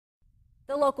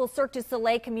The local Cirque du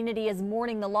Soleil community is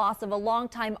mourning the loss of a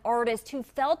longtime artist who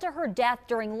fell to her death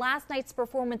during last night's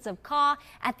performance of Ka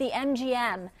at the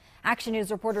MGM. Action News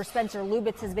reporter Spencer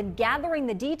Lubitz has been gathering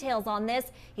the details on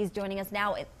this. He's joining us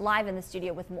now live in the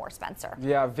studio with more. Spencer.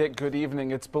 Yeah, Vic, good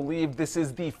evening. It's believed this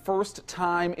is the first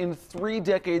time in 3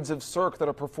 decades of Cirque that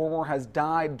a performer has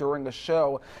died during a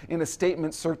show. In a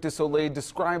statement, Cirque du Soleil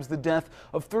describes the death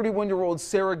of 31-year-old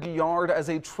Sarah Guyard as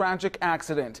a tragic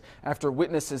accident after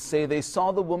witnesses say they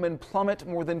saw the woman plummet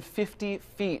more than 50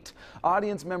 feet.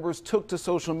 Audience members took to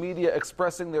social media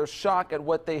expressing their shock at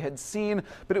what they had seen,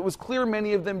 but it was clear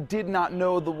many of them did not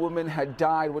know the woman had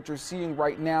died. What you're seeing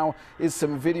right now is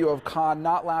some video of Ka,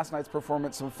 not last night's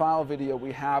performance, some file video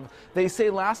we have. They say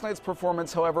last night's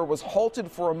performance, however, was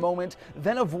halted for a moment,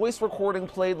 then a voice recording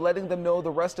played letting them know the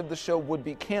rest of the show would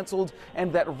be canceled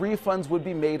and that refunds would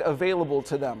be made available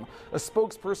to them. A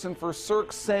spokesperson for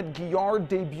Cirque said Guyard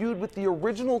debuted with the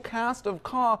original cast of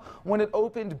Ka when it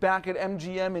opened back at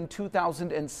MGM in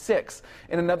 2006.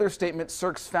 In another statement,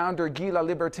 Cirque's founder Guy La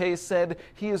Liberté said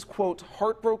he is, quote,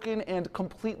 heartbroken and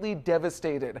completely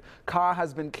devastated. Ka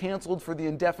has been canceled for the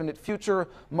indefinite future.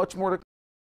 Much more to